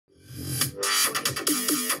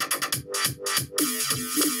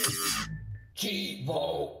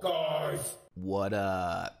Cheevo, guys. What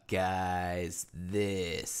up, guys?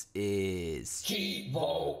 This is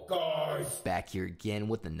Cheevo, guys. back here again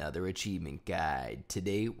with another achievement guide.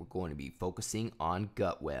 Today, we're going to be focusing on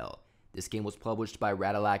Gutwhale. This game was published by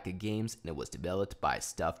Ratalaika Games and it was developed by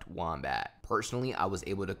Stuffed Wombat. Personally, I was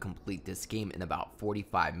able to complete this game in about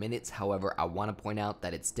 45 minutes. However, I want to point out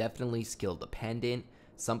that it's definitely skill dependent.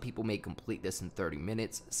 Some people may complete this in 30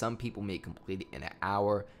 minutes, some people may complete it in an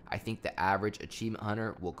hour. I think the average achievement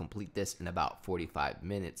hunter will complete this in about 45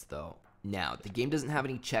 minutes though. Now, the game doesn't have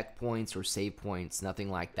any checkpoints or save points,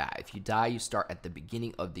 nothing like that. If you die, you start at the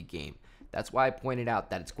beginning of the game. That's why I pointed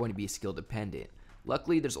out that it's going to be skill dependent.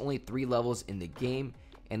 Luckily, there's only 3 levels in the game,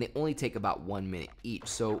 and they only take about 1 minute each.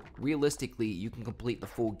 So realistically, you can complete the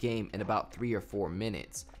full game in about 3 or 4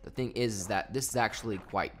 minutes. The thing is that this is actually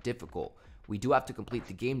quite difficult. We do have to complete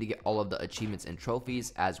the game to get all of the achievements and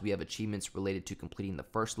trophies, as we have achievements related to completing the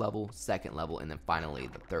first level, second level, and then finally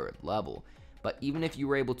the third level. But even if you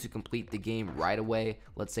were able to complete the game right away,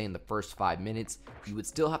 let's say in the first 5 minutes, you would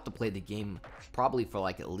still have to play the game probably for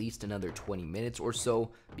like at least another 20 minutes or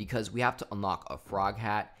so, because we have to unlock a frog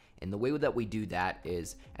hat. And the way that we do that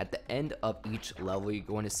is at the end of each level, you're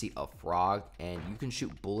going to see a frog and you can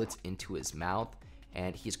shoot bullets into his mouth,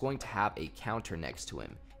 and he's going to have a counter next to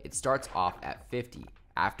him. It starts off at 50.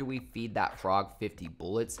 After we feed that frog 50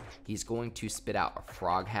 bullets, he's going to spit out a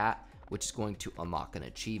frog hat, which is going to unlock an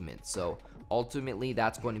achievement. So ultimately,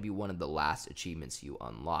 that's going to be one of the last achievements you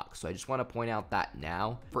unlock. So I just want to point out that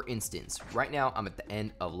now. For instance, right now I'm at the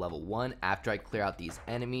end of level 1. After I clear out these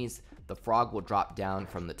enemies, the frog will drop down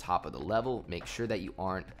from the top of the level. Make sure that you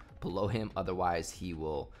aren't below him, otherwise he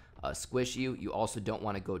will squish you. You also don't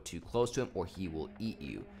want to go too close to him or he will eat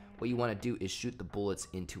you. What you want to do is shoot the bullets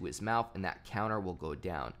into his mouth and that counter will go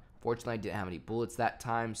down. Fortunately, I didn't have any bullets that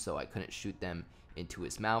time, so I couldn't shoot them into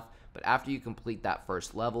his mouth. But after you complete that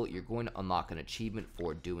first level, you're going to unlock an achievement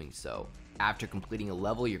for doing so. After completing a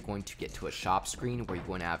level, you're going to get to a shop screen where you're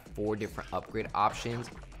going to have 4 different upgrade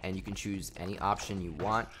options, and you can choose any option you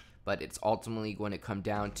want, but it's ultimately going to come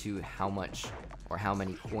down to how much or how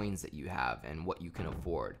many coins that you have and what you can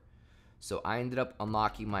afford. So I ended up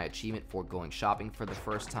unlocking my achievement for going shopping for the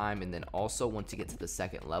first time, and then also once you get to the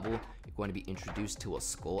second level, you're going to be introduced to a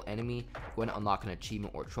skull enemy. You're going to unlock an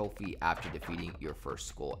achievement or trophy after defeating your first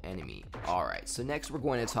skull enemy. Alright, so next we're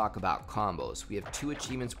going to talk about combos. We have 2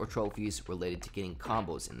 achievements or trophies related to getting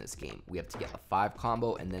combos in this game. We have to get a 5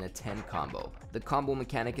 combo and then a 10 combo. The combo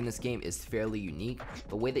mechanic in this game is fairly unique.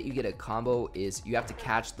 The way that you get a combo is you have to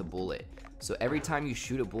catch the bullet. So every time you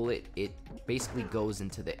shoot a bullet, it basically goes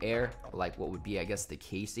into the air, like what would be, I guess, the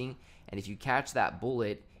casing. And if you catch that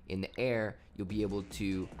bullet in the air, you'll be able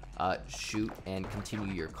to shoot and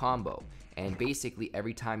continue your combo. And basically,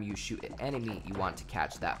 every time you shoot an enemy, you want to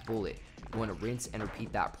catch that bullet. You want to rinse and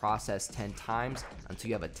repeat that process 10 times until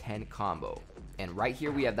you have a 10 combo. And right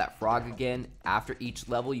here we have that frog again. After each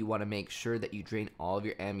level, you want to make sure that you drain all of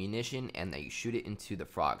your ammunition and that you shoot it into the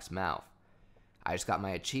frog's mouth. I just got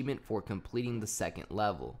my achievement for completing the second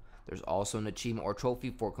level. There's also an achievement or trophy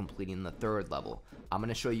for completing the third level. I'm going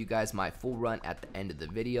to show you guys my full run at the end of the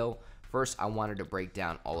video. First, I wanted to break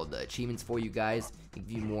down all of the achievements for you guys, give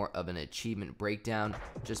you more of an achievement breakdown,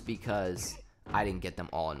 just because I didn't get them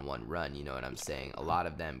all in one run, you know what I'm saying? A lot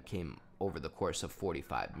of them came over the course of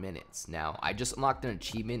 45 minutes. Now, I just unlocked an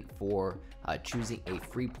achievement for choosing a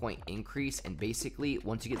free point increase, and basically,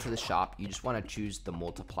 once you get to the shop, you just want to choose the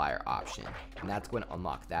multiplier option, and that's going to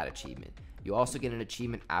unlock that achievement. You also get an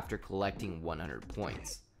achievement after collecting 100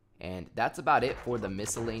 points. And that's about it for the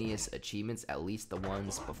miscellaneous achievements, at least the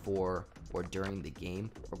ones before or during the game.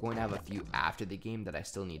 We're going to have a few after the game that I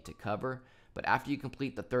still need to cover. But after you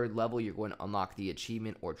complete the third level, you're going to unlock the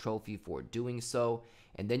achievement or trophy for doing so.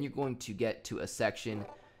 And then you're going to get to a section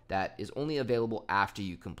that is only available after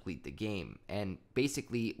you complete the game. And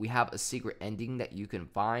basically, we have a secret ending that you can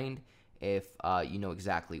find if you know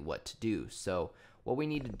exactly what to do. So what we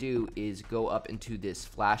need to do is go up into this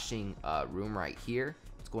flashing room right here.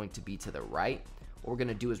 It's going to be to the right. What we're going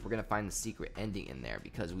to do is we're going to find the secret ending in there,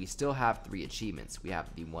 because we still have 3 achievements. We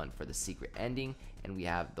have the one for the secret ending, and we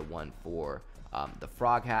have the one for the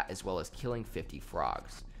frog hat, as well as killing 50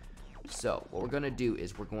 frogs. So what we're going to do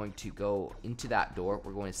is we're going to go into that door.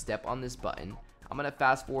 We're going to step on this button. I'm going to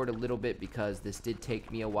fast forward a little bit because this did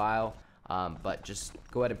take me a while, but just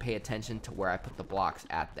go ahead and pay attention to where I put the blocks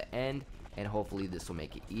at the end, and hopefully this will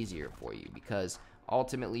make it easier for you, because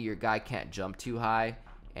ultimately your guy can't jump too high,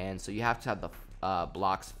 and so you have to have the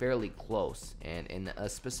blocks fairly close and in a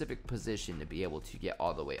specific position to be able to get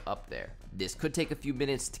all the way up there. This could take a few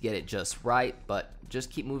minutes to get it just right, but just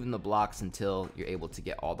keep moving the blocks until you're able to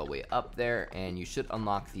get all the way up there, and you should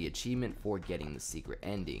unlock the achievement for getting the secret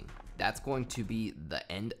ending. That's going to be the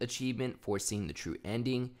end achievement for seeing the true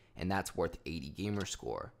ending, and that's worth 80 gamer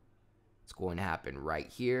score. It's going to happen right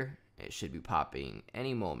here. It should be popping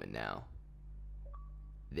any moment now.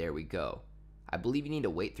 There we go. I believe you need to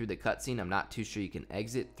wait through the cutscene. I'm not too sure you can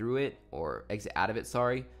exit through it, or exit out of it,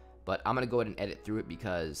 sorry. But I'm going to go ahead and edit through it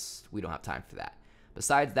because we don't have time for that.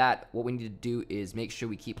 Besides that, what we need to do is make sure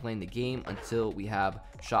we keep playing the game until we have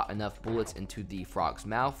shot enough bullets into the frog's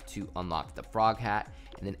mouth to unlock the frog hat.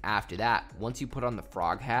 And then after that, once you put on the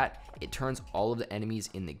frog hat, it turns all of the enemies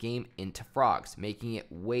in the game into frogs, making it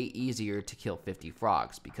way easier to kill 50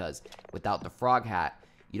 frogs, because without the frog hat,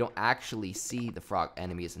 you don't actually see the frog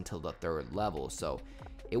enemies until the 3rd level. So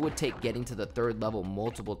it would take getting to the 3rd level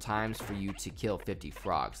multiple times for you to kill 50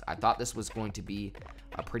 frogs. I thought this was going to be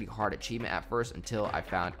a pretty hard achievement at first until I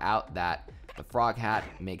found out that the frog hat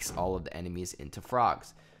makes all of the enemies into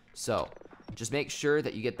frogs. So just make sure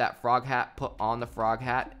that you get that frog hat, put on the frog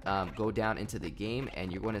hat, go down into the game,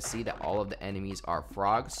 and you're going to see that all of the enemies are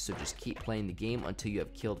frogs. So just keep playing the game until you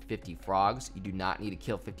have killed 50 frogs. You do not need to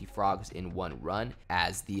kill 50 frogs in one run,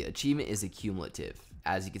 as the achievement is accumulative.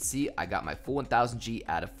 As you can see, I got my full 1000G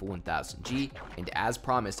out of full 1000G, and as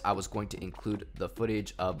promised, I was going to include the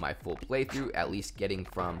footage of my full playthrough, at least getting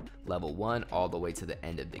from level 1 all the way to the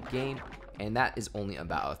end of the game, and that is only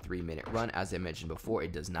about a 3-minute run. As I mentioned before,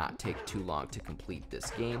 it does not take too long to complete this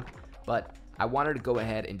game, but I wanted to go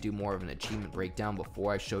ahead and do more of an achievement breakdown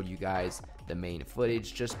before I showed you guys the main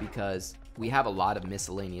footage, just because we have a lot of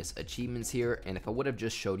miscellaneous achievements here, and if I would have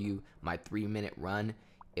just showed you my 3-minute run,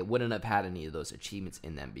 it wouldn't have had any of those achievements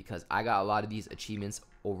in them, because I got a lot of these achievements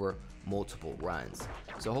over multiple runs.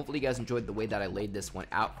 So hopefully you guys enjoyed the way that I laid this one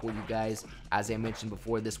out for you guys. As I mentioned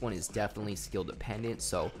before, this one is definitely skill dependent,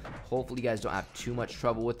 so hopefully you guys don't have too much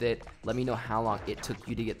trouble with it. Let me know how long it took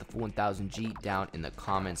you to get the full 1000G down in the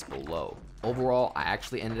comments below. Overall, I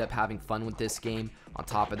actually ended up having fun with this game. On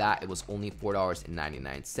top of that, it was only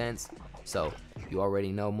 $4.99. So you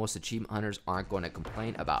already know most achievement hunters aren't going to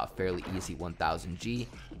complain about a fairly easy 1000G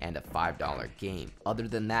and a $5 game. Other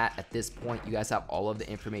than that, at this point, you guys have all of the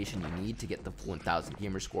information you need to get the full 1000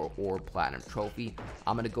 gamer score or platinum trophy.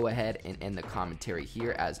 I'm going to go ahead and end the commentary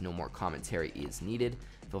here, as no more commentary is needed.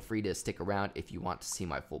 Feel free to stick around if you want to see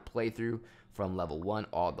my full playthrough from level 1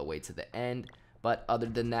 all the way to the end. But other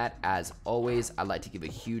than that, as always, I'd like to give a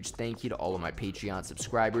huge thank you to all of my Patreon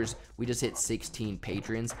subscribers. We just hit 16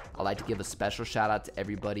 patrons. I'd like to give a special shout out to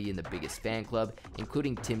everybody in the biggest fan club,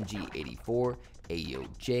 including Tim G84,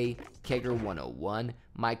 AOJ, Kegger101,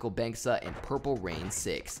 Michael Banksa, and Purple Rain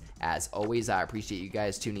 6. As always, I appreciate you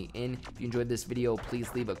guys tuning in. If you enjoyed this video,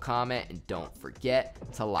 please leave a comment, and don't forget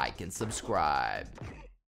to like and subscribe.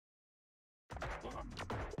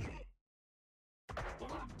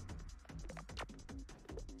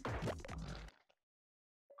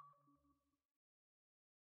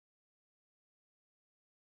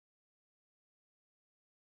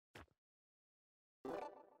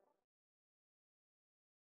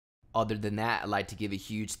 Other than that, I'd like to give a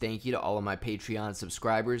huge thank you to all of my Patreon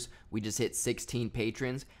subscribers. We just hit 16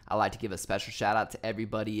 patrons. I'd like to give a special shout out to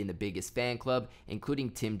everybody in the biggest fan club,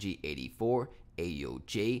 including Tim G84,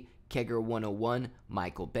 AOJ, Kegger101,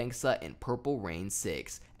 Michael Banksa, and Purple Rain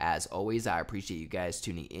 6. As always, I appreciate you guys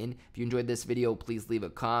tuning in. If you enjoyed this video, please leave a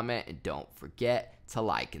comment, and don't forget to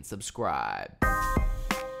like and subscribe.